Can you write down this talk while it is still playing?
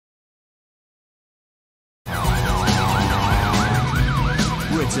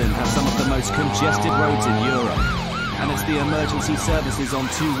Britain have some of the most congested roads in Europe, and it's the emergency services on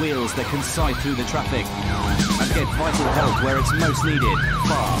two wheels that can sight through the traffic and get vital help where it's most needed,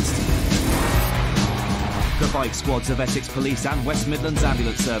 fast. The bike squads of Essex Police and West Midlands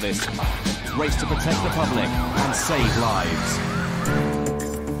Ambulance Service race to protect the public and save lives.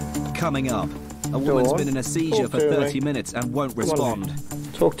 Coming up, a woman's been in a seizure for 30 minutes and won't respond.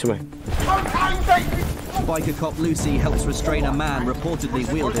 Talk to me. Biker cop Lucy helps restrain a man reportedly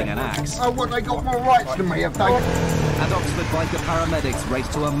wielding an axe. Oh, what, they got more rights than me, have they? And Oxford biker paramedics race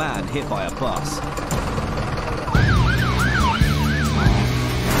to a man hit by a bus.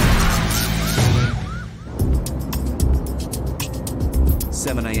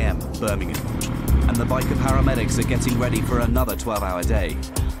 (7 a.m. Birmingham, and the biker paramedics are getting ready for another 12-hour day.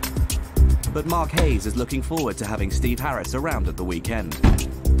 But Mark Hayes is looking forward to having Steve Harris around at the weekend.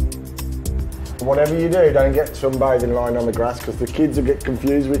 Whatever you do, don't get sunbathing lying on the grass because the kids will get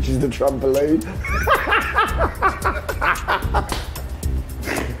confused which is the trampoline.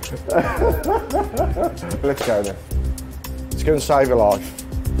 Let's go then. It's going to save a life.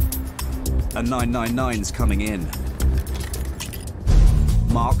 A 999's coming in.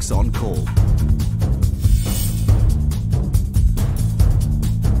 Mark's on call.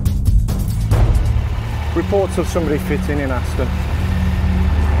 Reports of somebody fitting in Aston.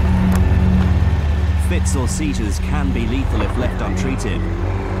 Fits or seizures can be lethal if left untreated.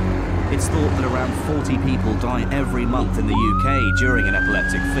 It's thought that around 40 people die every month in the UK during an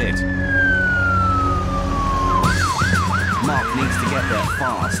epileptic fit. Mark needs to get there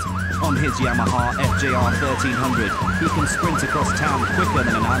fast. On his Yamaha FJR 1300, he can sprint across town quicker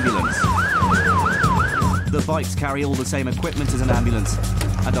than an ambulance. The bikes carry all the same equipment as an ambulance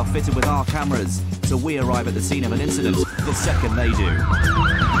and are fitted with our cameras, so we arrive at the scene of an incident the second they do.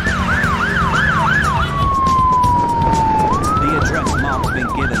 The address Mark's been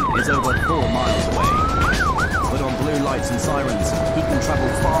given is over 4 miles away, but on blue lights and sirens, he can travel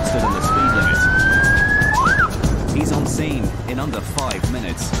faster than the speed limit. He's on scene in under 5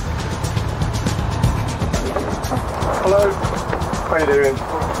 minutes. Hello. How you doing?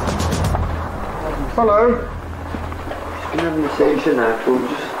 Hello. I'm having a seizure now,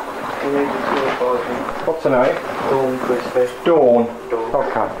 just... What's the name? Dawn Crispy. Dawn.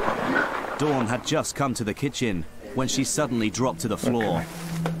 Okay. Dawn had just come to the kitchen when she suddenly dropped to the floor. Okay.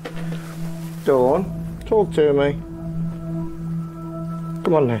 Dawn, talk to me.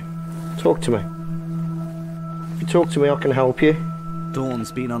 Come on now, talk to me. If you talk to me, I can help you.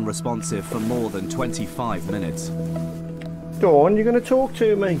 Dawn's been unresponsive for more than 25 minutes. Dawn, you're going to talk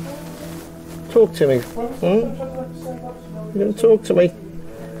to me. Talk to me. You're going to talk to me.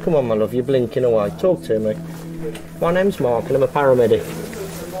 Come on, my love, you're blinking away. Talk to me. My name's Mark and I'm a paramedic.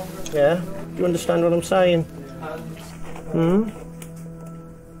 Yeah? Do you understand what I'm saying?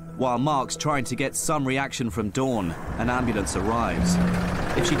 While Mark's trying to get some reaction from Dawn, an ambulance arrives.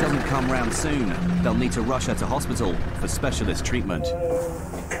 If she doesn't come round soon, they'll need to rush her to hospital for specialist treatment.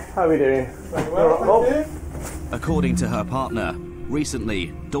 How are we doing? Oh. According to her partner,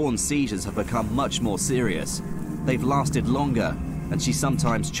 recently, Dawn's seizures have become much more serious. They've lasted longer, and she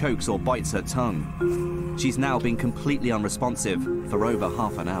sometimes chokes or bites her tongue. She's now been completely unresponsive for over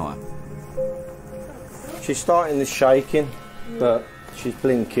half an hour. She's starting to shaking, but she's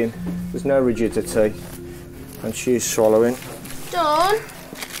blinking. There's no rigidity, and she's swallowing. Dawn,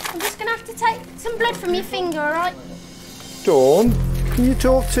 I'm just going to have to take some blood from your finger, all right? Dawn, can you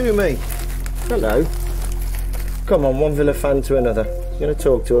talk to me? Hello. Come on, one Villa fan to another. You're going to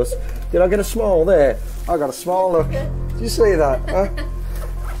talk to us. Did I get a smile there? I got a smile, look. Did you see that? Huh?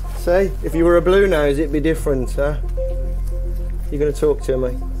 See, if you were a blue nose, it'd be different, huh? You're going to talk to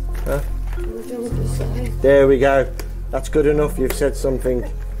me, huh? There we go. That's good enough, you've said something.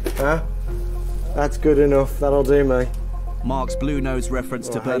 Huh? That's good enough, that'll do me. Mark's blue nose reference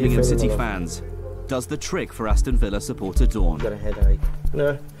to Birmingham City fans does the trick for Aston Villa supporter Dawn. Got a headache.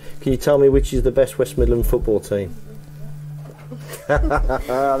 No? Can you tell me which is the best West Midland football team?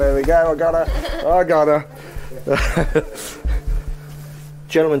 There we go, I got her.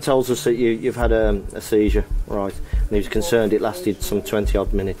 Gentleman tells us that you've had a seizure, right? And he was concerned it lasted some 20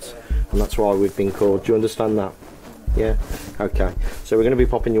 odd minutes, and that's why we've been called. Do you understand that? Yeah? Okay. So we're going to be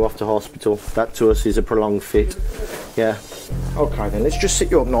popping you off to hospital. That to us is a prolonged fit. Yeah? Okay then, let's just sit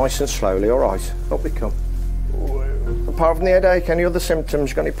you up nice and slowly, alright? Up we come. Apart from the headache, any other symptoms?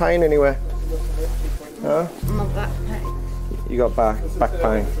 You got any pain anywhere? Huh? My back pain. You got back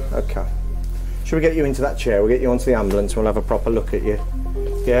pain? Okay. Should we get you into that chair? We'll get you onto the ambulance and we'll have a proper look at you.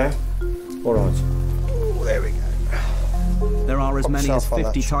 Yeah? Alright. There we go. There are as many as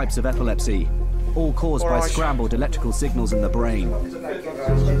 50 types of epilepsy, all caused by scrambled electrical signals in the brain.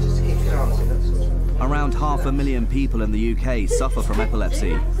 Around 500,000 people in the UK suffer from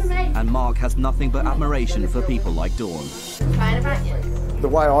epilepsy, and Mark has nothing but admiration for people like Dawn. The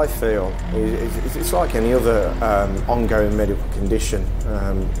way I feel is it's like any other ongoing medical condition,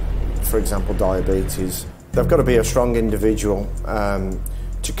 for example diabetes. They've got to be a strong individual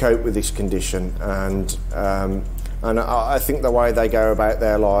to cope with this condition, and I think the way they go about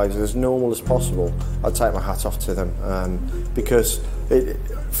their lives as normal as possible, I'd take my hat off to them, because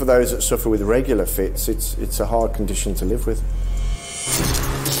for those that suffer with regular fits, it's a hard condition to live with.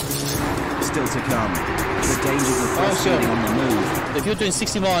 Still to come, the dangers of breastfeeding on the move. If you're doing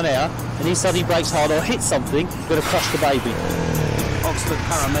 60 miles an hour and he suddenly brakes hard or hits something, you're going to crush the baby. Oxford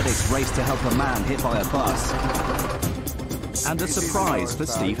paramedics race to help a man hit by a bus. And a surprise for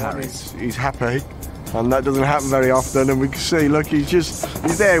Steve Harris. He's happy, and that doesn't happen very often, and we can see, look,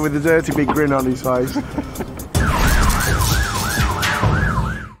 he's there with a dirty big grin on his face.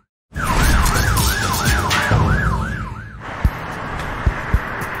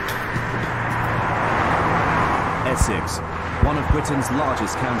 Essex, one of Britain's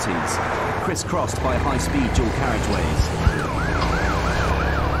largest counties, crisscrossed by high-speed dual carriageways.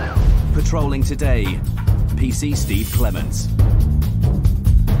 Patrolling today, PC Steve Clements.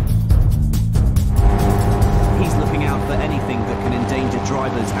 He's looking out for anything that can endanger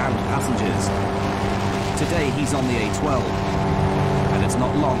drivers and passengers. Today he's on the A12, and it's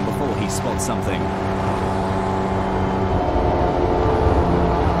not long before he spots something.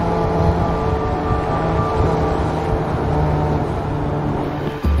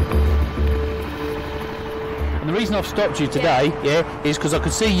 The reason I've stopped you today, is because I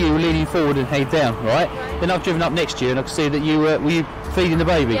could see you leaning forward and head down, right? Then I've driven up next to you and I could see that you were you feeding the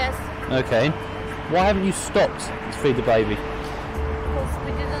baby? Yes. Okay. Why haven't you stopped to feed the baby? Because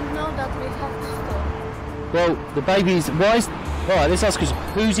we didn't know that we have to stop. Well, the baby's... Alright, let's ask us,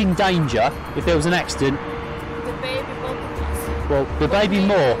 who's in danger if there was an accident? The baby, both of us. Well, the baby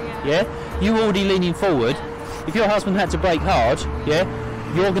more, yeah? You already leaning forward. If your husband had to brake hard,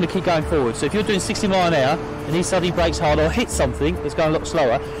 you're going to keep going forward. So if you're doing 60 miles an hour and he suddenly brakes hard or hits something that's going a lot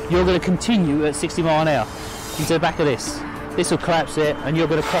slower, you're going to continue at 60 miles an hour into the back of this. This will collapse it and you're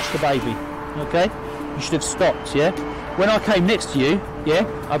going to crush the baby. Okay? You should have stopped, yeah? When I came next to you,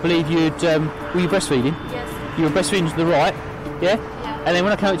 I believe you'd... were you breastfeeding? Yes. You were breastfeeding to the right, yeah? And then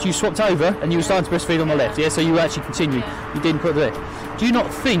when I came up to you, swapped over and you were starting to breastfeed on the left, So you were actually continuing. You didn't put it there. Do you not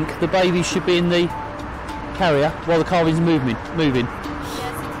think the baby should be in the carrier while the car is moving?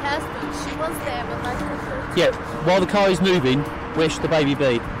 Yeah, while the car is moving, where should the baby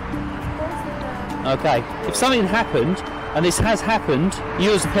be? Okay, if something happened, and this has happened,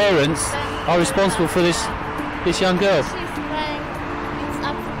 you as the parents are responsible for this young girl. She's playing. It's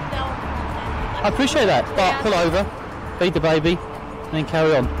up and down. I appreciate that, but pull over, feed the baby, and then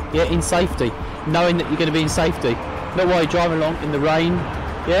carry on. Yeah, in safety, knowing that you're going to be in safety. Not while you're driving along in the rain,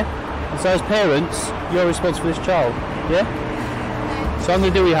 And so as parents, you're responsible for this child, So I'm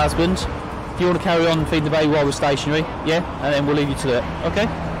going to deal with your husband. If you want to carry on and feed the baby while we're stationary, and then we'll leave you to it, okay?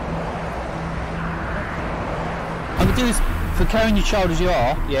 I'm going to do this for carrying your child as you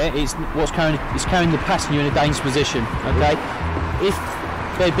are, it's carrying the passenger in a dangerous position, okay? If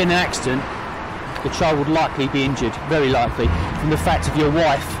there'd been an accident, the child would likely be injured, very likely, from the fact of your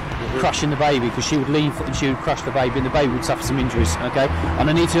wife crushing the baby, because she would leave and she would crush the baby and the baby would suffer some injuries, okay? And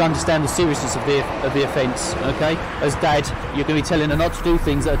I need to understand the seriousness of the offence, okay? As dad, you're going to be telling her not to do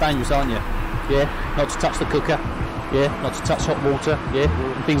things that are dangerous, aren't you? Not to touch the cooker, not to touch hot water,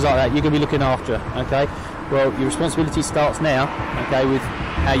 and things like that. You're going to be looking after her, okay? Well, your responsibility starts now, okay, with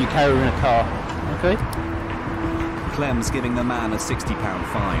how you carry her in a car, okay? Clem's giving the man a £60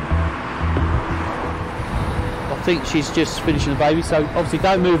 fine. I think she's just finishing the baby, so obviously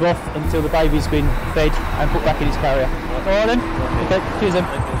don't move off until the baby's been fed and put back in its carrier. Alright then? Okay, cheers then.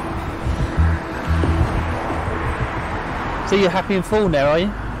 So you're happy and full now, are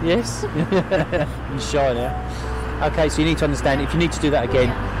you? Yes? You're shy now. Okay, so you need to understand, if you need to do that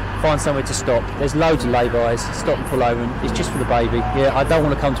again, find somewhere to stop. There's loads of lay-bys, stop and pull over, and it's just for the baby. I don't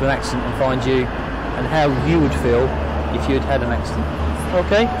want to come to an accident and find you, and how you would feel if you had had an accident.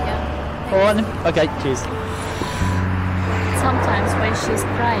 Okay? Alright then? Okay, cheers. Sometimes when she's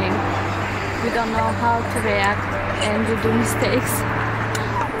crying, we don't know how to react and we do mistakes.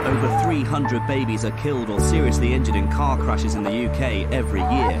 Over 300 babies are killed or seriously injured in car crashes in the UK every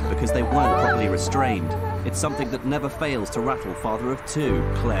year because they weren't properly restrained. It's something that never fails to rattle father of two,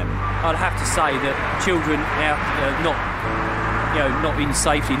 Clem. I'd have to say that children out not in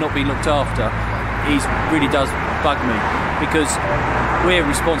safety, not being looked after, really does bug me, because we're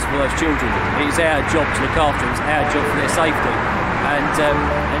responsible for those children. It's our job to look after them, it's our job for their safety.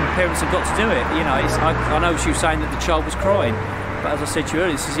 And parents have got to do it. You know, I know she was saying that the child was crying, but as I said to you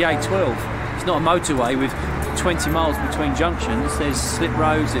earlier, this is the A12. It's not a motorway with 20 miles between junctions. There's slip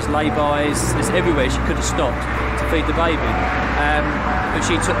roads, there's lay-bys, there's everywhere she could have stopped to feed the baby. But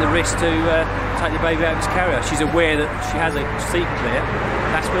she took the risk to take the baby out of its carrier. She's aware that she has a seat clear.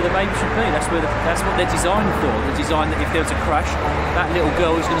 That's where the baby should be. That's what they're designed for. They're designed that if there was a crash, that little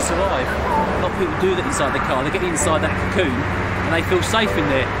girl is going to survive. A lot of people do that inside the car. They get inside that cocoon and they feel safe in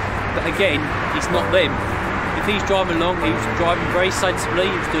there. But again, it's not them. If he's driving along, he was driving very sensibly.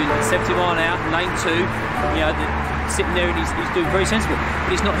 He was doing 70 miles an hour, lane 2. You know, sitting there and he's doing very sensible.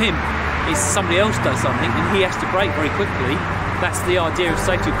 But it's not him. It's somebody else does something and he has to brake very quickly. That's the idea of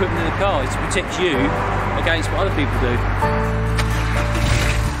safety equipment in the car, is to protect you against what other people do.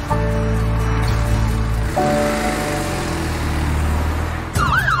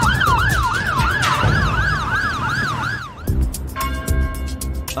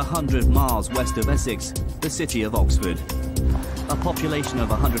 A 100 miles west of Essex, the city of Oxford. A population of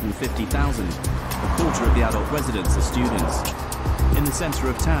 150,000, a quarter of the adult residents are students. In the centre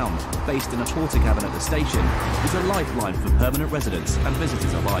of town, based in a porter cabin at the station, is a lifeline for permanent residents and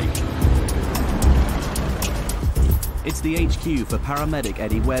visitors alike. It's the HQ for paramedic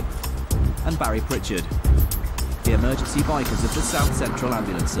Eddie Webb and Barry Pritchard, the emergency bikers of the South Central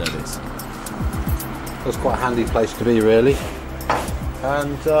Ambulance Service. It's quite a handy place to be, really.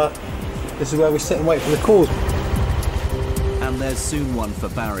 And this is where we sit and wait for the calls. And there's soon one for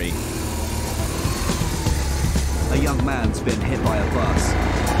Barry. A young man's been hit by a bus.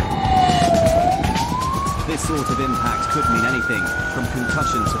 This sort of impact could mean anything from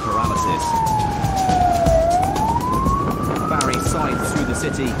concussion to paralysis. Barry scythes through the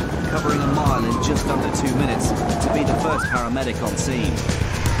city, covering a mile in just under 2 minutes to be the first paramedic on scene.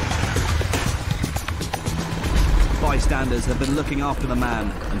 Bystanders have been looking after the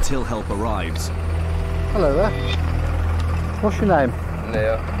man until help arrives. Hello there. What's your name?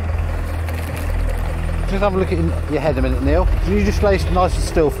 Neil. Just have a look at your head a minute, Neil. Can you just lay nice and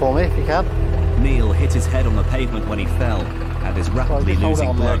still for me, if you can? Neil hit his head on the pavement when he fell and is rapidly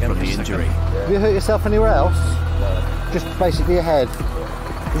losing blood from the injury. Have you hurt yourself anywhere else? No. Just basically your head.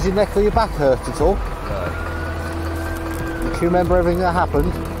 Does your neck or your back hurt at all? No. Do you remember everything that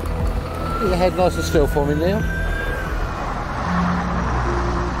happened? Get your head nice and still for me, Neil.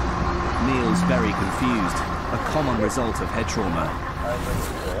 Neil's very confused, a common result of head trauma.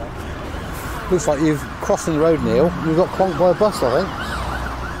 Looks like you've crossed the road, Neil. You got clonked by a bus, I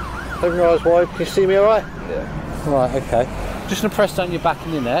think. Open your eyes wide. Can you see me all right? Yeah. Right, okay. Just going to press down your back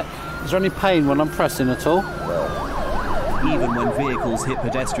and your neck. Is there any pain when I'm pressing at all? No. Even when vehicles hit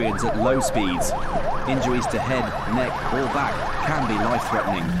pedestrians at low speeds, injuries to head, neck or back can be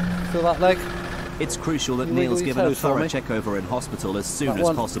life-threatening. Feel that leg? It's crucial that Can you Neil's wiggle your given a toes for thorough me? check-over in hospital as soon That as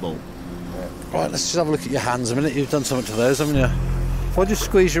one. possible. Right, let's just have a look at your hands a minute. You've done something to those, haven't you? If I just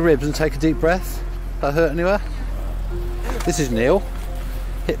squeeze your ribs and take a deep breath, that hurt anywhere? This is Neil,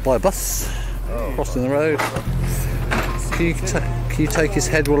 hit by a bus, crossing the road. Can you take his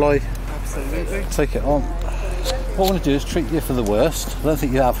head while I take it on? What we're going to do is treat you for the worst. I don't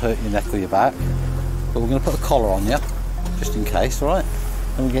think you have hurt your neck or your back, but we're going to put a collar on you, just in case, alright?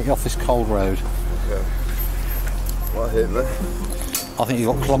 And we get you off this cold road. Okay. What hit me? I think you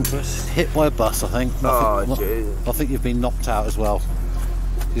got clonked, hit by a bus, I think. Oh, Jesus. I think you've been knocked out as well.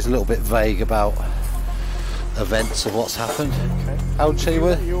 He's a little bit vague about events of what's happened. Okay. How old you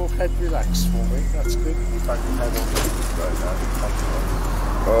were? Your head relaxed for me, that's good. Take your head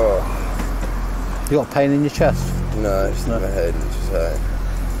Oh, You got pain in your chest? no, it's not my head, it's just head.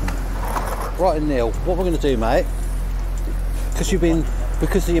 Right, and Neil, what we're going to do, mate, because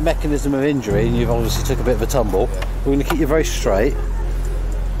of your mechanism of injury, and you've obviously took a bit of a tumble, we're going to keep you very straight.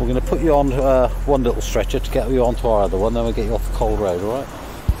 We're going to put you on one little stretcher to get you onto our other one, then we'll get you off the cold road, alright?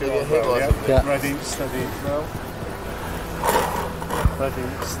 Yeah. Ready, steady, roll. Ready,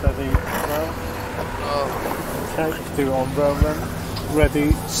 steady, roll. Okay, do it on roll then.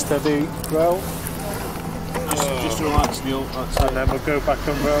 Ready, steady, roll. Just relax, Neil. And then we'll go back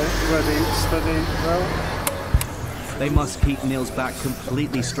and roll. Ready, steady, roll. They must keep Neil's back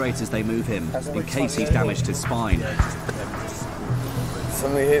completely straight as they move him, in case he's damaged his spine.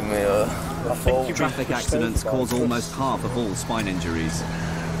 Something hit me, Traffic accidents cause almost half of all spine injuries.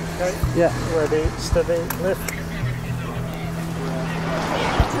 Okay. Yeah. Ready, steady, lift.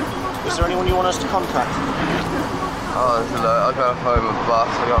 Is there anyone you want us to contact? Oh, I got home a bus,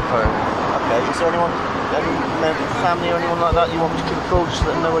 I got home. Okay, is there anyone, any family or anyone like that you want me to give a call just to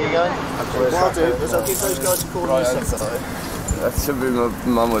let them know where you're going? What I'll do is I'll give those guys a call in a second. That should be my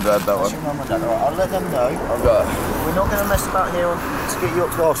mum or dad, that one. That's your mum and dad. Alright, I'll let them know. We're not going to mess about here to get you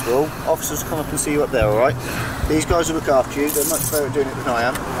up to the hospital. Officers come up and see you up there, alright? These guys will look after you. They're much better at doing it than I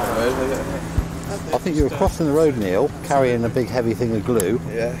am. I think you were crossing the road, Neil, carrying a big heavy thing of glue.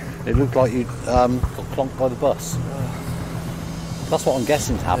 Yeah. It looked like you'd got clonked by the bus. That's what I'm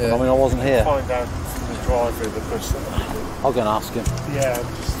guessing happened. Yeah. I mean, I wasn't here. Find out from the driver the bus. I'll go and ask him. Yeah,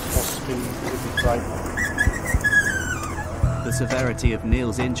 just possibly would be great. The severity of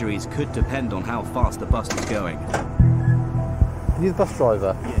Neil's injuries could depend on how fast the bus was going. Are you the bus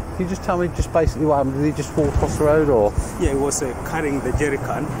driver? Yeah. Can you just tell me just basically what happened? Did he just walk across the road or? Yeah, he was carrying the jerry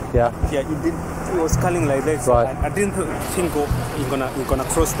can. Yeah. Yeah, he was carrying like that. So right. I didn't think he's gonna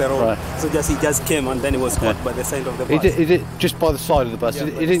cross the road. Right. So he just came and then he was caught by the side of the bus. He did just by the side of the bus. Yeah,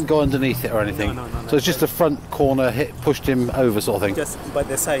 he didn't go underneath it or anything. No. So it's just the front corner pushed him over, sort of thing. Just by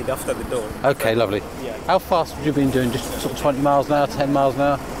the side after the door. Okay, lovely. Yeah. How fast have you been doing? Just sort of 20 miles an hour, 10 miles an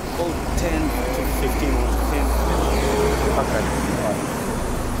hour? About 10 to 15 or 10. Okay.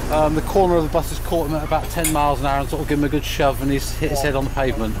 The corner of the bus has caught him at about 10 miles an hour and sort of given him a good shove, and he's hit his head on the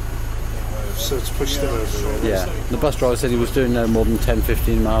pavement. So it's pushed him over there. Yeah. The bus driver said he was doing no more than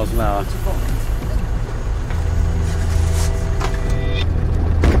 10-15 miles an hour.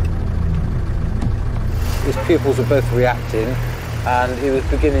 His pupils were both reacting, and he was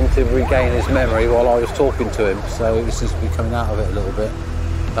beginning to regain his memory while I was talking to him, so he seems to be coming out of it a little bit.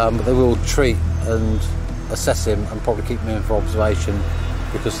 But they will treat and assess him and probably keep him in for observation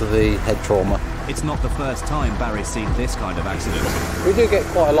because of the head trauma. It's not the first time Barry's seen this kind of accident. We do get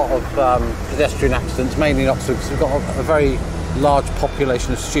quite a lot of pedestrian accidents, mainly in Oxford, because we've got a very large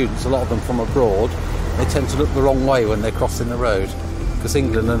population of students, a lot of them from abroad. They tend to look the wrong way when they're crossing the road, because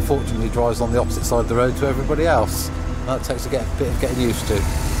England unfortunately drives on the opposite side of the road to everybody else. And that takes a bit of getting used to.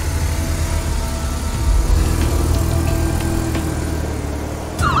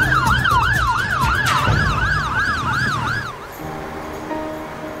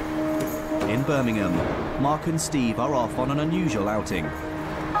 In Birmingham, Mark and Steve are off on an unusual outing.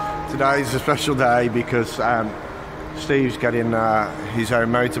 Today's a special day because Steve's getting his own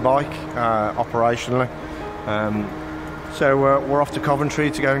motorbike operationally. So we're off to Coventry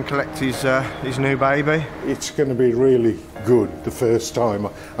to go and collect his new baby. It's going to be really good the first time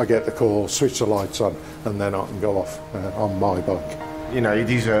I get the call, switch the lights on, and then I can go off on my bike. You know, he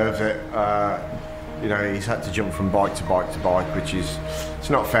deserves it. You know, he's had to jump from bike to bike to bike, which is,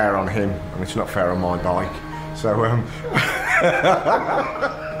 it's not fair on him, and it's not fair on my bike. So,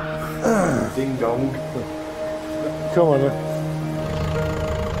 ding dong. Come on then.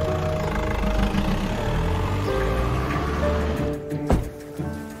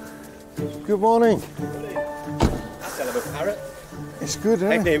 Good morning. That's a little parrot. It's good,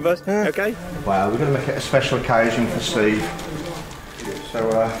 isn't it? Hey, bud. Yeah. Okay. Wow, we're going to make it a special occasion for Steve. So,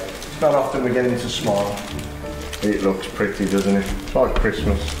 it's not often we get him to smile. It looks pretty, doesn't it? It's like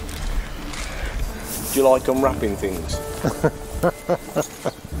Christmas. Do you like unwrapping things?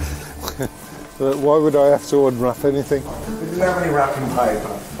 Why would I have to unwrap anything? We didn't have any wrapping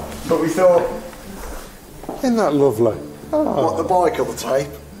paper, but we thought, Isn't that lovely? what, the bike or the tape?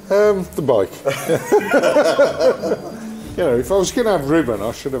 The bike. You know, if I was going to have ribbon,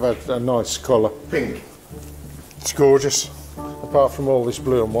 I should have had a nice colour. Pink. It's gorgeous, apart from all this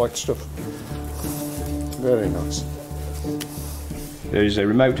blue and white stuff. Very nice. There's a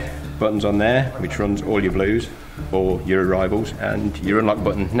remote buttons on there which runs all your blues or your arrivals, and your unlock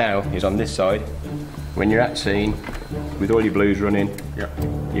button now is on this side. When you're at scene with all your blues running,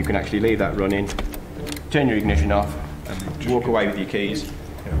 you can actually leave that running, turn your ignition off, walk away with your keys.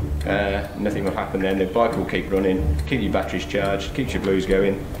 Nothing will happen then. The bike will keep running, keep your batteries charged, keeps your blues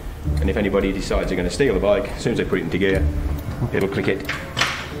going, and if anybody decides they're going to steal the bike, as soon as they put it into gear, it'll click it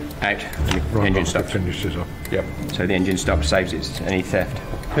out and the engine stops. Yep. So the engine stops, saves it any theft.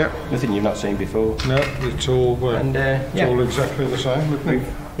 Yep. Nothing you've not seen before. No, it's all it's all exactly the same, isn't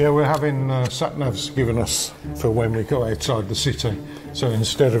it? Yeah, we're having sat-navs given us for when we go outside the city. So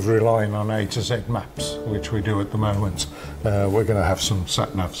instead of relying on A to Z maps, which we do at the moment, we're going to have some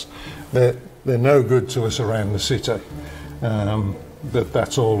sat-navs. They're no good to us around the city.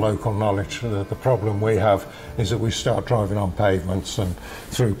 That's all local knowledge. The problem we have is that we start driving on pavements and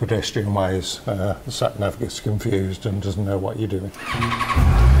through pedestrian ways, the sat-nav gets confused and doesn't know what you're doing.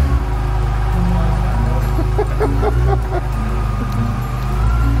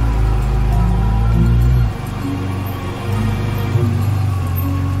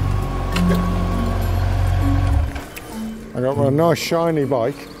 I got my nice shiny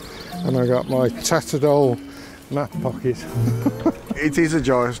bike and I got my tattered old map pocket. It is a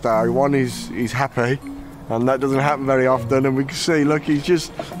joyous day. One is he's happy and that doesn't happen very often. And we can see, look, he's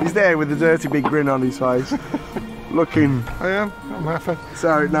there with a dirty big grin on his face, looking. I'm happy.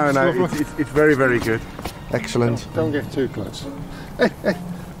 So no, it's very, very good. Excellent. Don't get too close. Hey,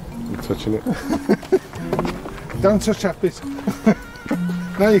 I'm touching it. Don't touch that bit.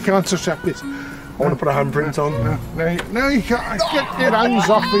 No, you can't touch that bit. I want to put a handprint on. No, you can't. Get your hands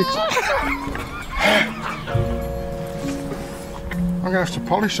off it. I'm going to have to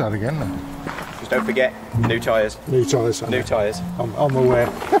polish that again now. Just don't forget, new tyres. New tyres. New tyres. I'm aware.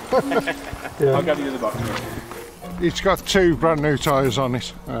 Yeah. I'll go to the box. It's got 2 brand new tyres on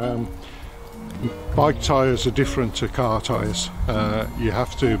it. Bike tyres are different to car tyres. You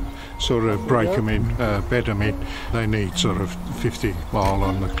have to sort of break them in, bed them in. They need sort of 50 mile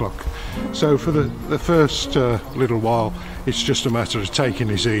on the clock. So for the first little while, it's just a matter of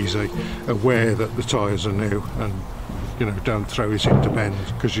taking it easy, aware that the tyres are new, and don't throw it into bend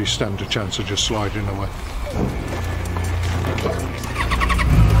because you stand a chance of just sliding away.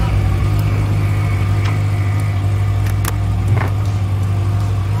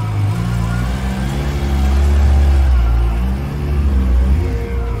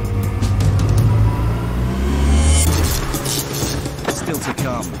 Still to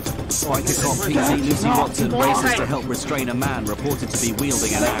come, biker cop PC Lucy Watson races to help restrain a man reported to be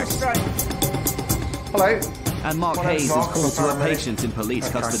wielding an axe. Hello. And Mark Hayes is called to a patient in police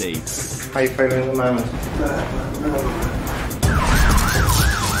custody. How are you feeling at the moment?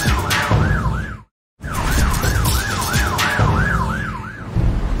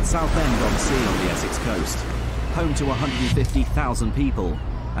 Southend-on-Sea on the Essex coast, home to 150,000 people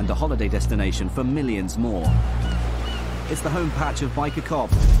and a holiday destination for millions more. It's the home patch of biker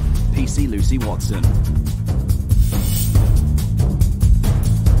cop PC Lucy Watson.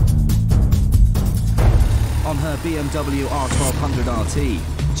 On her BMW R1200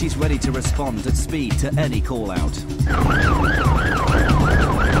 RT, she's ready to respond at speed to any call-out. A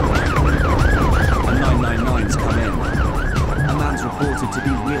 999's come in. A man's reported to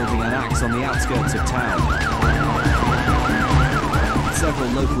be wielding an axe on the outskirts of town. Several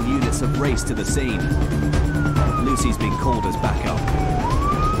local units have raced to the scene. Lucy's been called as backup.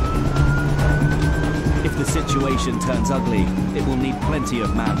 If the situation turns ugly, it will need plenty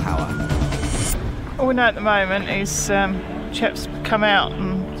of manpower. All we know at the moment is chap's come out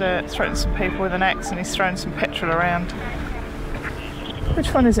and threatened some people with an axe, and he's thrown some petrol around.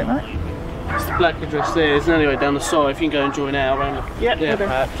 Which one is it, mate? It's the black address there. There's an alleyway down the side. If you can go and join out around there,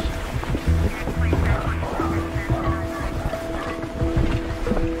 perhaps.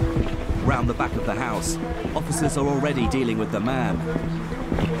 Round the back of the house, officers are already dealing with the man,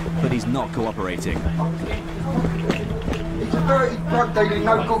 but he's not cooperating. It's a dirty drug dealing,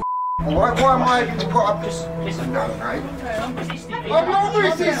 no good. Alright, why am I having to put up this? Listen, no, mate. I'm not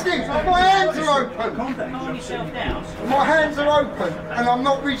resisting! My hands are open! Calm yourself down. My hands are open, and I'm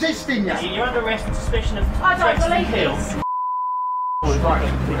not resisting you. You're under arrest and suspicion of threats to kill. Do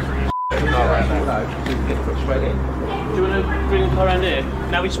you want to bring the car around here?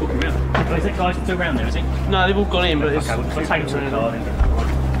 No, we're just walking around. Well, is that guy still around there, is he? No, they've all gone in, but it's... Okay, we'll take him to the car then.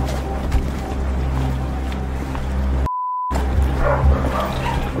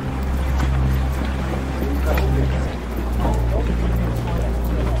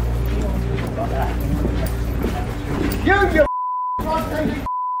 You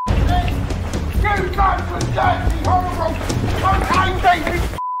guys were dirty, horrible, David!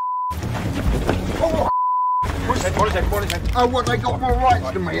 What is it? Oh, what, they got more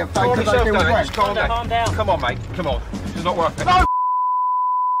rights than me, have they? Calm yourself down, Calm calm down. Come on, mate, come on. It's not worth it. No!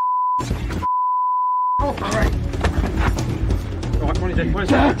 Operate! Right, what is it?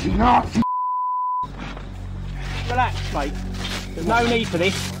 Dirty Nazi! Relax, mate. There's no need for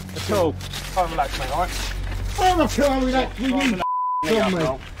this at all. Try and relax, mate, alright? I'm not trying to relax with you. Try and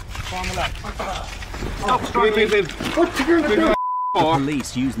relax. What you going to do? The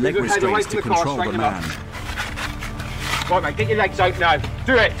police use leg restraints to control the man. Right, mate, get your legs out now.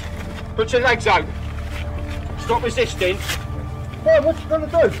 Do it. Put your legs out. Stop resisting. Well, what you going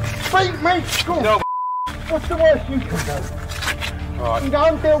to do? Beat me? Go on. No. What's the worst you can do? Right. You go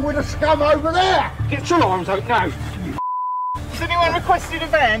and deal with the scum over there. Get your arms out now. Has anyone requested a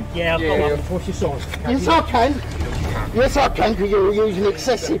van? Yeah, I've got one. What's your size? Yes, I can. Yes, I can, because you're using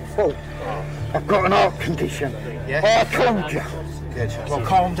excessive force. I've got an heart condition. Yeah? I told you. Good. Well,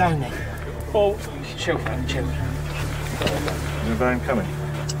 calm down then. Well, chill, chill. Is the van coming?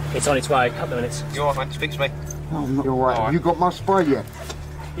 It's on its way, a couple of minutes. You alright, mate? Fix me. Oh, I'm not all right. Have you got my spray yet?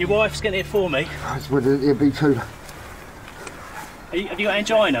 Your wife's getting it for me. It'll be too... Have you got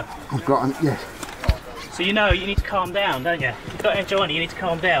angina? I've got an... Yes. So you know you need to calm down, don't you? If you've got angina, you need to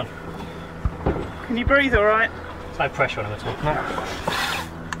calm down. Can you breathe all right? There's no pressure on him at all.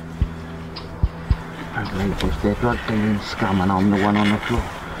 Their blood being scum and I'm the one on the floor.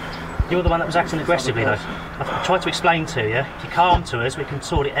 You're the one that was acting aggressively, though. I tried to explain to you. If you're calm to us, we can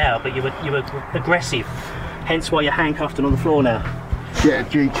sort it out. But you were aggressive. Hence why you're handcuffed and on the floor now. Get a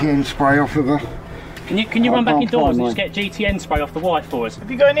GTN spray off of her. Can you run back indoors and just get GTN spray off the wife for us?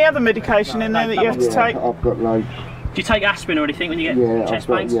 Have you got any other medication in there that you have to take? I've got loads. Do you take aspirin or anything when you get chest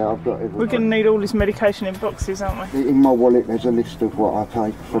pains? Yeah, I've got everything. We're going to need all this medication in boxes, aren't we? In my wallet there's a list of what I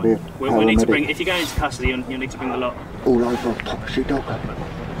take for the We need to bring, if you go into custody, you'll need to bring the lot. All over Topsy Dog.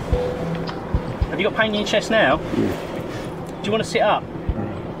 Have you got pain in your chest now? Yeah. Do you want to sit up?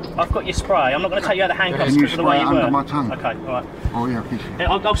 I've got your spray. I'm not going to take you out of the handcuffs because of the way you under were. my tongue? Okay, alright. Oh yeah, please.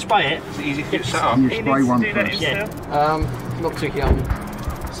 I'll spray it. Is it easy for you to set up? You spray one first. Yeah. Not too young.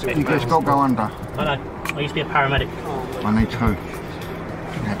 You just got to go under. I know. I used to be a paramedic. I need to. I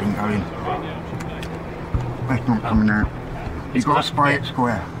didn't go in. That's not coming out. You've got to spray it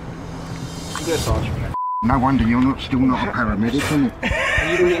square. No wonder you're still not a paramedic, isn't it?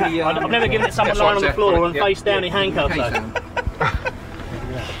 I've never given it someone lying on the floor and face down in handcuffs though.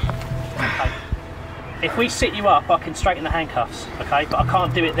 If we sit you up, I can straighten the handcuffs, okay? But I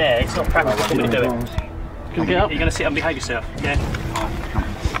can't do it there. It's not practical for me to do it. Can you get up? You're going to sit and behave yourself, yeah?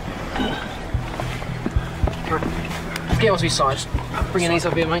 Get onto his side. Bring your knees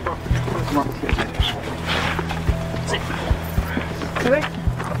up here, mate. Sit.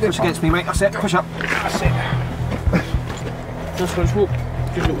 Push against me, mate. That's it. Push up. That's it. Just walk.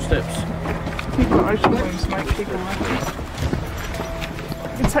 Just little steps. Keep got ocean wounds, mate. Keep them open. I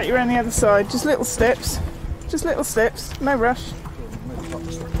can take you around the other side. Just little steps. Just little steps. No rush. You're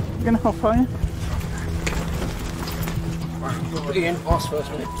going to hop, are you? Put it in. Ask first,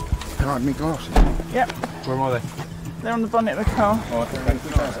 mate. Can I have my glasses? Yep. Where are they? They're on the bonnet of the car.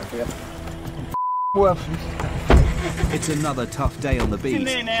 It's another tough day on the In beat,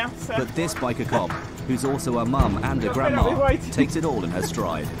 there now, so. but this biker cop, who's also a mum and a grandma, takes it all in her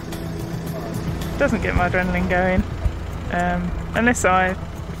stride. Doesn't get my adrenaline going, unless I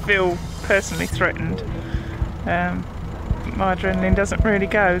feel personally threatened. My adrenaline doesn't really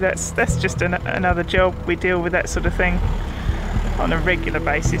go. That's just another job. We deal with that sort of thing on a regular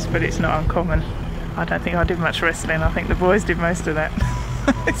basis, but it's not uncommon. I don't think I did much wrestling. I think the boys did most of that.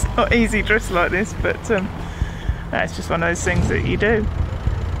 It's not easy dressed like this, but it's just one of those things that you do.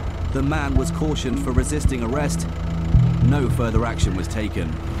 The man was cautioned for resisting arrest. No further action was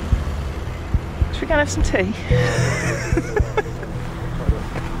taken. Should we go and have some tea?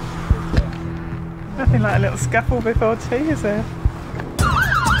 Nothing like a little scuffle before tea, is there?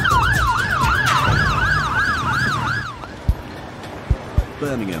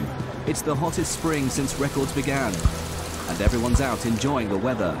 Birmingham. It's the hottest spring since records began, and everyone's out enjoying the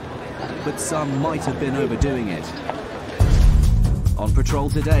weather. But some might have been overdoing it. On patrol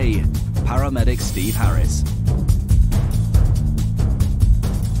today, paramedic Steve Harris.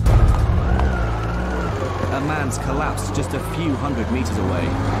 A man's collapsed just a few hundred meters away.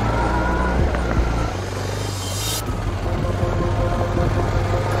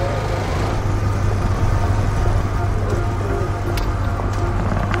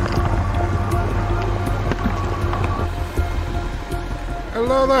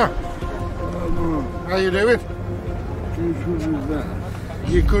 Hello there. How you doing?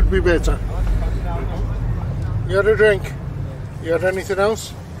 You could be better. You had a drink? You had anything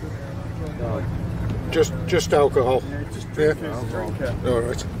else? No. Just alcohol? Yeah?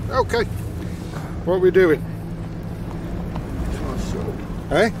 Alright. Okay. What are we doing?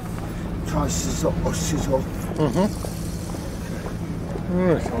 Eh? Prices of osses off.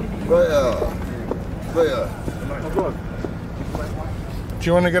 Right. Do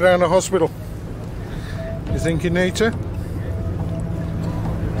you want to get down to hospital? You think you need to?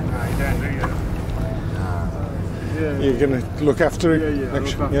 You're going to look after it?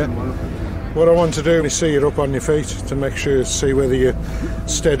 Yeah. What I want to do is see you up on your feet to make sure, see whether you're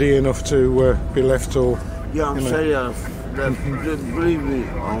steady enough to be left or... Yeah, I'm steady enough. Believe me,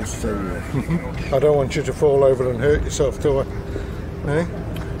 I'm steady enough. I don't want you to fall over and hurt yourself, do I? Eh?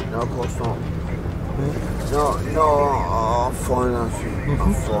 No, of course not. No, I'm fine, actually.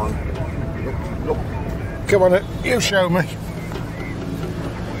 I'm fine. Look. Come on, you show me.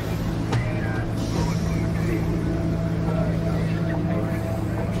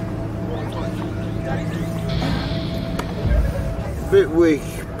 A bit weak,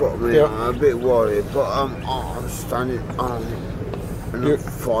 but I'm a bit worried, but I'm standing and I'm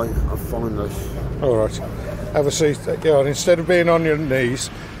fine. I'm fine, this. All right. Have a seat. Yeah, and instead of being on your knees,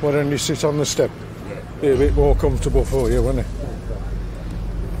 why don't you sit on the step? Be a bit more comfortable for you, wouldn't it?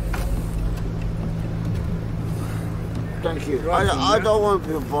 Thank you. I don't want to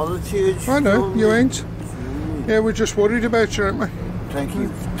be a bother to you. I know, you ain't. Yeah, we're just worried about you, aren't we? Thank you.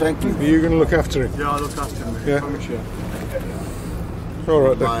 Thank you. Are you going to look after him? Yeah, I'll look after him. Yeah. I promise you. All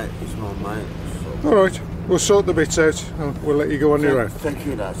right then. Mate, it's my mate. So. All right, we'll sort the bits out and we'll let you go on your own. Thank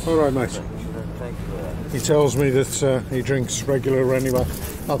you, lads. All right, mate. Thank you. He tells me that he drinks regular anyway.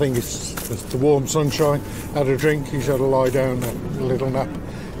 I think it's the warm sunshine. Had a drink, he's had a lie down, a little nap.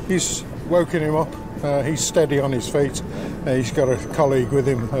 He's woken him up. He's steady on his feet. He's got a colleague with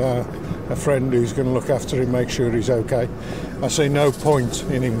him, a friend who's going to look after him, make sure he's okay. I see no point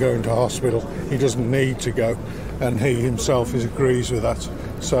in him going to hospital. He doesn't need to go, and he himself agrees with that.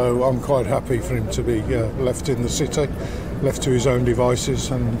 So I'm quite happy for him to be left in the city, left to his own devices,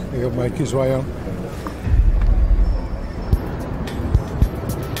 and he'll make his way on.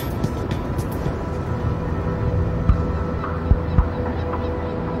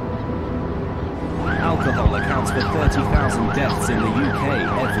 Alcohol accounts for 30,000 deaths in the UK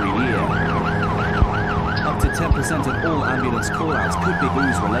every year. Up to 10% of all ambulance call-outs could be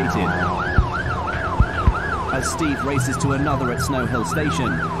booze-related. As Steve races to another at Snow Hill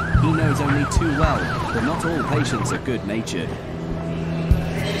Station, he knows only too well that not all patients are good-natured.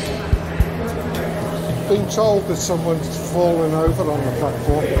 Been told that someone's fallen over on the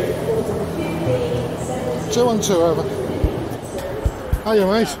platform. 212 over. Hiya,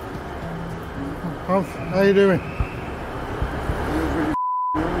 mate. How you doing?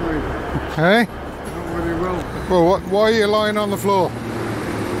 Hey? Well, why are you lying on the floor?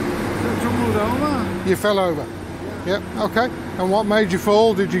 You fell over? Yep, okay. And what made you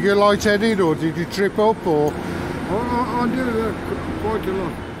fall? Did you get lightheaded or did you trip up or? I did quite a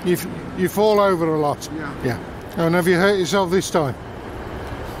lot. You fall over a lot? Yeah. And have you hurt yourself this time?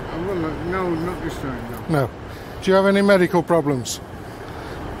 Well, no, not this time, no. No. Do you have any medical problems?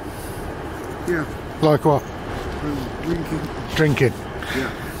 Yeah. Like what? Drinking. Drinking?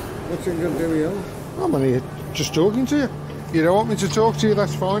 Yeah. What's it going to do, you? I'm only just talking to you. You don't want me to talk to you,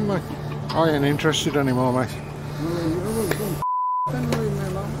 that's fine, mate. I ain't interested anymore, mate.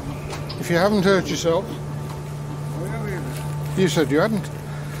 If you haven't hurt yourself... You said you hadn't.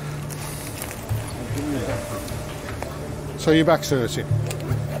 So your back's hurting?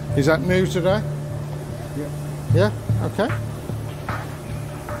 Is that new today? Yeah. Yeah? Okay.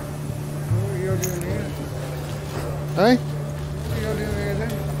 What are you doing here? Hey? What are you doing here then?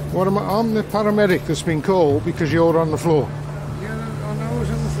 What am I? I'm the paramedic that's been called because you're on the floor. Yeah, I know I was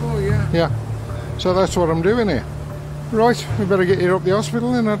on the floor, yeah. Yeah. So that's what I'm doing here. Right, we better get you up the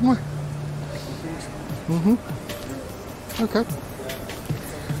hospital then, hadn't we? Okay.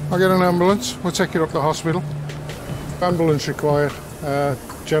 I'll get an ambulance. We'll take you up the hospital. Ambulance required.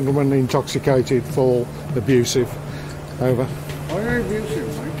 Gentleman intoxicated, fall, abusive. Over. I ain't abusive,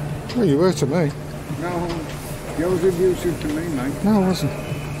 mate. Well, you were to me. No, you was abusive to me, mate. No, I wasn't.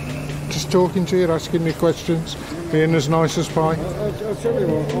 Just talking to you, asking me questions, being as nice as pie. I'll tell you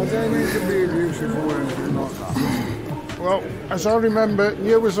what, I don't need to be abusive or anything like that. Well, as I remember,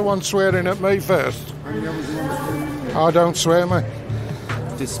 you was the one swearing at me first. And you was the one swearing. I don't swear, mate.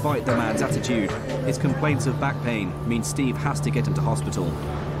 Despite the man's attitude, his complaints of back pain mean Steve has to get into hospital.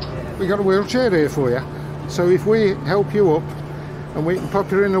 We got a wheelchair here for you. So if we help you up, and we can pop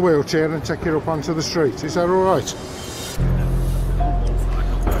you in the wheelchair and take you up onto the street, is that all right?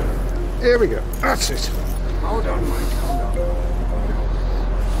 Here we go. That's it. Hold on, mate. Hold on.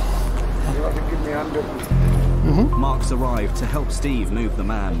 You have to give me a hand up. Mark's arrived to help Steve move the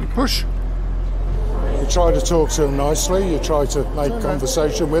man. Push. You try to talk to them nicely, you try to make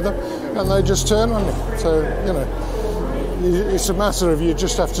conversation with them, and they just turn on you. So, you know, it's a matter of you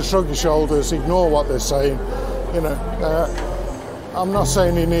just have to shrug your shoulders, ignore what they're saying. You know, I'm not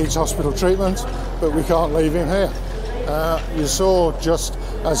saying he needs hospital treatment, but we can't leave him here. You saw just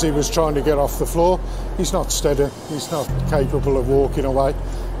as he was trying to get off the floor, he's not steady, he's not capable of walking away.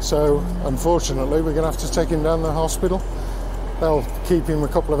 So, unfortunately, we're going to have to take him down to the hospital. They'll keep him a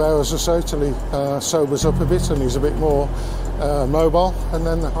couple of hours or so till he sobers up a bit and he's a bit more mobile, and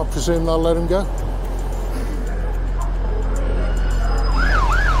then I presume they'll let him go.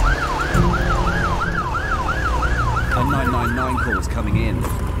 A 999 call's coming in.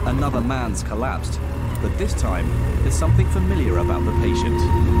 Another man's collapsed. But this time, there's something familiar about the patient.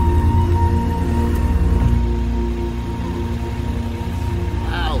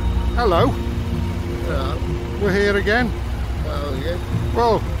 Ow. Hello. We're here again. Oh, yeah.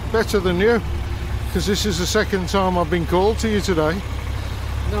 Well, better than you, because this is the second time I've been called to you today.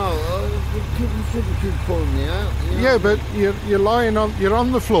 No, you shouldn't keep pulling me out. You know? Yeah, but you're lying on, you're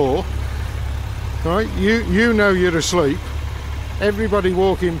on the floor, right? You know you're asleep. Everybody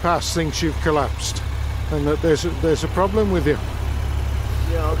walking past thinks you've collapsed. and that there's a problem with you.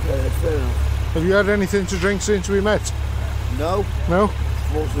 Yeah, okay, fair enough. Have you had anything to drink since we met? No. No?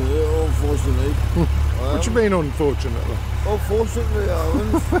 Unfortunately. What do you mean, unfortunately? Unfortunately, I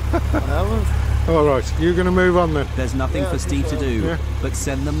haven't. I haven't. All right, you're going to move on then. There's nothing for Steve to do but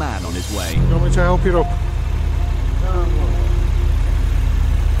send the man on his way. You want me to help you up?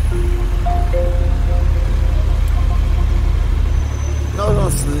 No,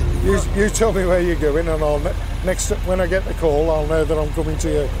 sleep. You tell me where you're going, and I'll when I get the call, I'll know that I'm coming to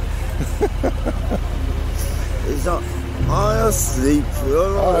you. It's not. I sleep.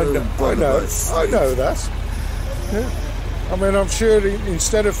 I know that. Yeah. I mean, I'm sure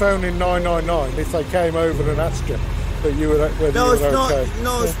instead of phoning 999, if they came over and asked you that you were whether you were okay.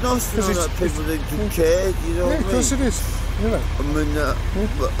 No, it's not that people didn't care. You know what I mean? Of course it is. You know. I mean,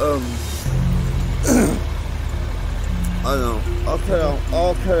 but I don't know.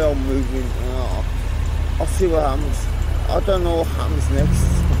 I'll carry on moving. I'll see what happens. I don't know what happens next.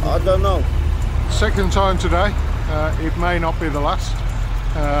 I don't know. Second time today. It may not be the last.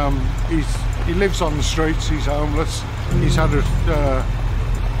 He lives on the streets. He's homeless. He's had a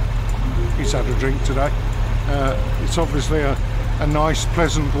drink today. It's obviously a nice,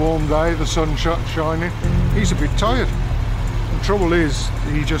 pleasant, warm day. The sun's shining. He's a bit tired. The trouble is,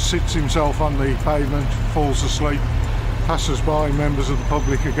 he just sits himself on the pavement, falls asleep. Passers-by, members of the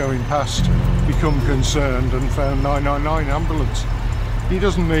public are going past, become concerned and phone 999 ambulance. He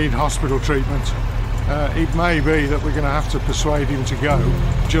doesn't need hospital treatment. It may be that we're going to have to persuade him to go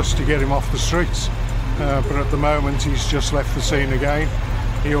just to get him off the streets. But at the moment he's just left the scene again.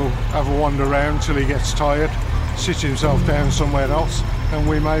 He'll have a wander around till he gets tired, sit himself down somewhere else, and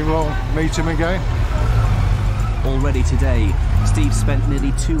we may well meet him again. Already today, Steve spent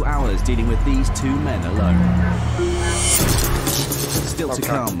nearly 2 hours dealing with these two men alone. Still to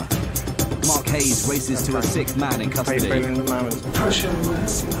come, Mark Hayes races to a sixth man in custody.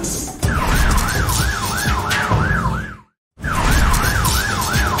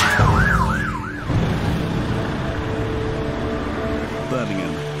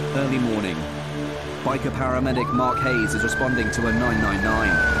 Birmingham, early morning. Biker paramedic Mark Hayes is responding to a 999.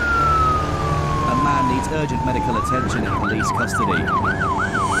 A man needs urgent medical attention in police custody.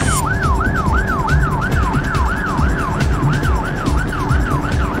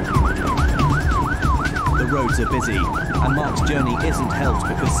 The roads are busy, and Mark's journey isn't helped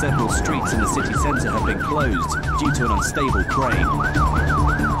because several streets in the city centre have been closed due to an unstable crane.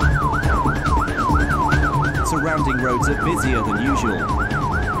 Surrounding roads are busier than usual.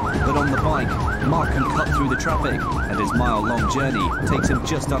 But on the bike, Mark can cut through the traffic, and his mile-long journey takes him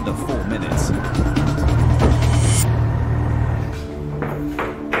just under 4 minutes.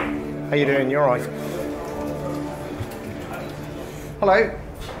 How you doing? You alright? Hello,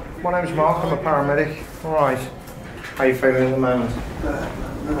 my name's Mark, I'm a paramedic. Alright. How you feeling at the moment?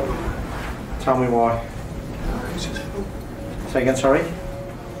 Tell me why. Say again, sorry?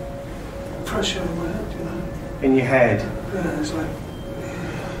 Pressure in my head, you know. In your head? Yeah, it's like...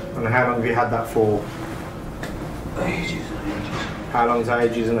 And how long have you had that for? Ages and ages. How long's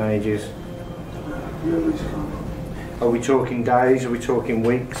ages and ages? Really gone. Are we talking days? Are we talking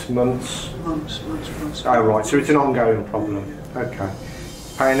weeks, months? Months. Oh right, so it's an ongoing problem. Okay.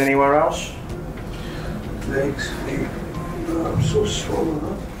 Pain anywhere else? Legs, feet. I'm so swollen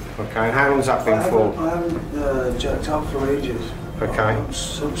up. Okay, and how long's that been for? I haven't jacked up for ages. Okay. I'm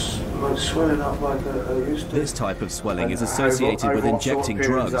like swelling up like I used to. This type of swelling is associated with injecting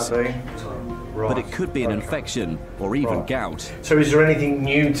drugs, but it could be an infection or even gout. So is there anything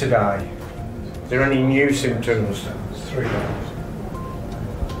new today? Are there any new symptoms? 3 days.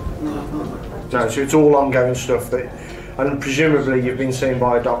 No, so it's all ongoing stuff that, and presumably you've been seen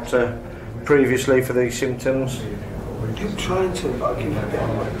by a doctor previously for these symptoms? I keep trying to, but I keep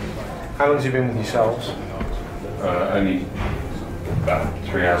forgetting. How long has you been with yourselves? Only about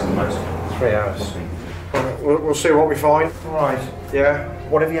 3 hours at the most. 3 hours. We'll see what we find. Right. Yeah.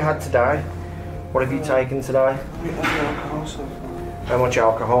 What have you had today? What have you taken today? Alcohol so far. How much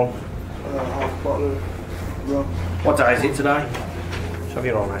alcohol? Half bottle of rum. What day is it today? Let's have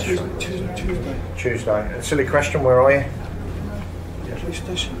your on Tuesday. Tuesday. A silly question, where are you? Police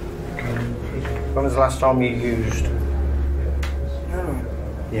station. When was the last time you used? Heroin.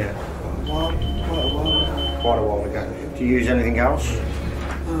 Yeah. Quite a while ago. Quite a while ago. Do you use anything else?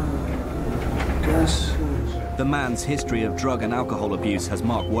 Gas. The man's history of drug and alcohol abuse has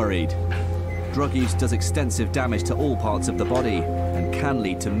Mark worried. Drug use does extensive damage to all parts of the body and can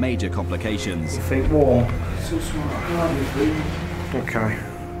lead to major complications. Your feet warm? Okay.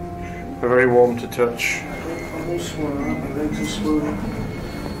 They're very warm to touch. I'm all swollen up, my legs are swollen.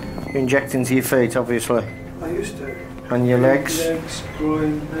 You're injecting to your feet, obviously. I used to. And your legs? Legs,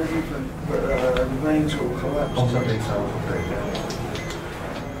 groin, everything. But the veins all collapsed.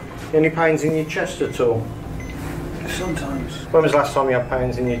 Any pains in your chest at all? Sometimes. When was the last time you had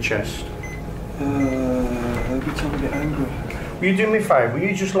pains in your chest? Every time I get angry. Will you do me a favour? Will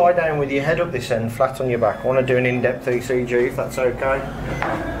you just lie down with your head up this end, flat on your back? I want to do an in-depth ECG, if that's okay.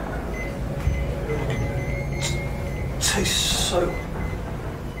 Tastes so...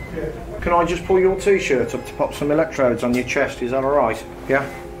 Can I just pull your t-shirt up to pop some electrodes on your chest? Is that alright? Yeah?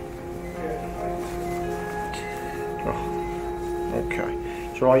 Oh. Okay.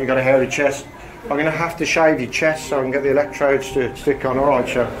 It's alright, you've got a hairy chest. I'm going to have to shave your chest so I can get the electrodes to stick on. Alright,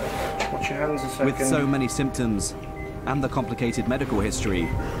 so watch your hands a second. With so many symptoms and the complicated medical history,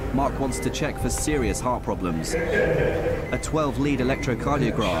 Mark wants to check for serious heart problems. A 12-lead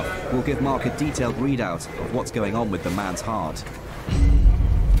electrocardiograph will give Mark a detailed readout of what's going on with the man's heart.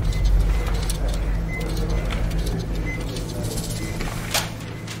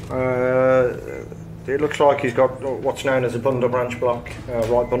 It looks like he's got what's known as a bundle branch block,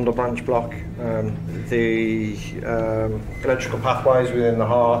 right bundle branch block. The electrical pathways within the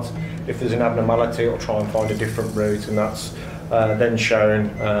heart, if there's an abnormality, it'll try and find a different route, and that's then shown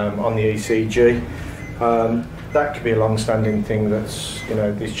on the ECG. That could be a long-standing thing that's, you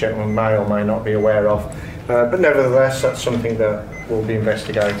know, this gentleman may or may not be aware of. But nevertheless, that's something that will be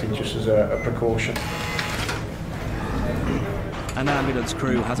investigated just as a precaution. An ambulance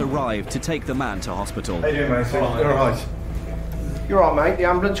crew has arrived to take the man to hospital. How you doing, mate? You're alright. You're alright, mate. The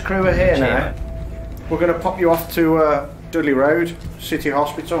ambulance crew are here now. We're going to pop you off to Dudley Road, City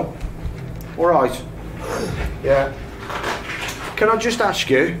Hospital. Alright. Yeah. Can I just ask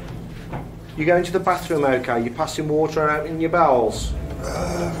you, you going to the bathroom okay? You're passing water out in your bowels?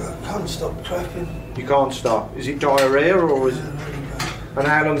 I can't stop crapping. You can't stop. Is it diarrhea or is it... And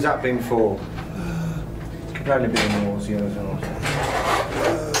how long has that been for? It could only be nausea as well.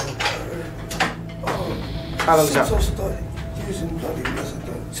 How long is that? Since I started using bloody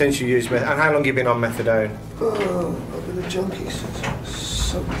methadone. Since you used methadone. And how long have you been on methadone? I've been a junkie since I was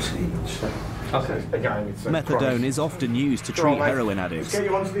 17. Okay. Again, it's Methadone is often used to treat heroin addicts,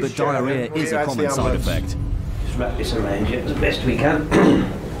 but diarrhea is a common side effect. Just wrap this around you as best we can.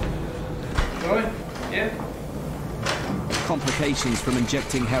 Alright? Yeah? Complications from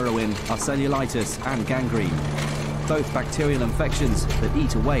injecting heroin are cellulitis and gangrene, both bacterial infections that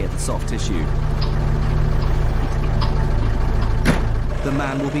eat away at the soft tissue. The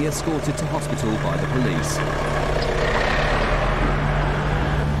man will be escorted to hospital by the police.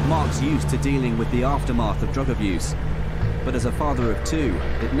 Mark's used to dealing with the aftermath of drug abuse, but as a father of two,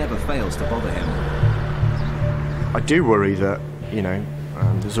 it never fails to bother him. I do worry that, you know,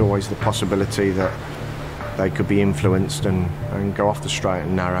 there's always the possibility that they could be influenced and go off the straight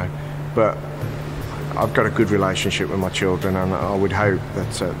and narrow. But I've got a good relationship with my children, and I would hope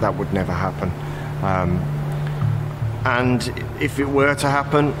that that would never happen. And if it were to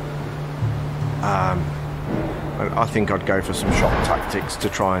happen, I think I'd go for some shock tactics to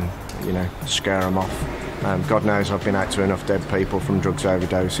try and, you know, scare them off. God knows I've been out to enough dead people from drugs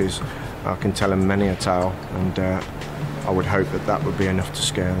overdoses. I can tell them many a tale, and I would hope that that would be enough to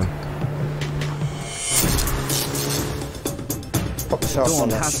scare them. Dawn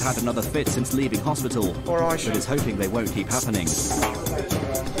has had another fit since leaving hospital, but is hoping they won't keep happening.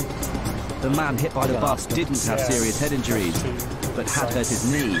 The man hit by the bus didn't have serious head injuries, but had hurt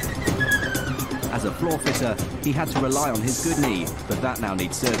his knee. As a floor fitter, he had to rely on his good knee, but that now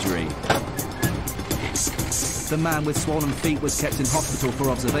needs surgery. The man with swollen feet was kept in hospital for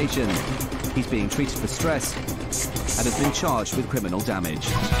observation. He's being treated for stress and has been charged with criminal damage.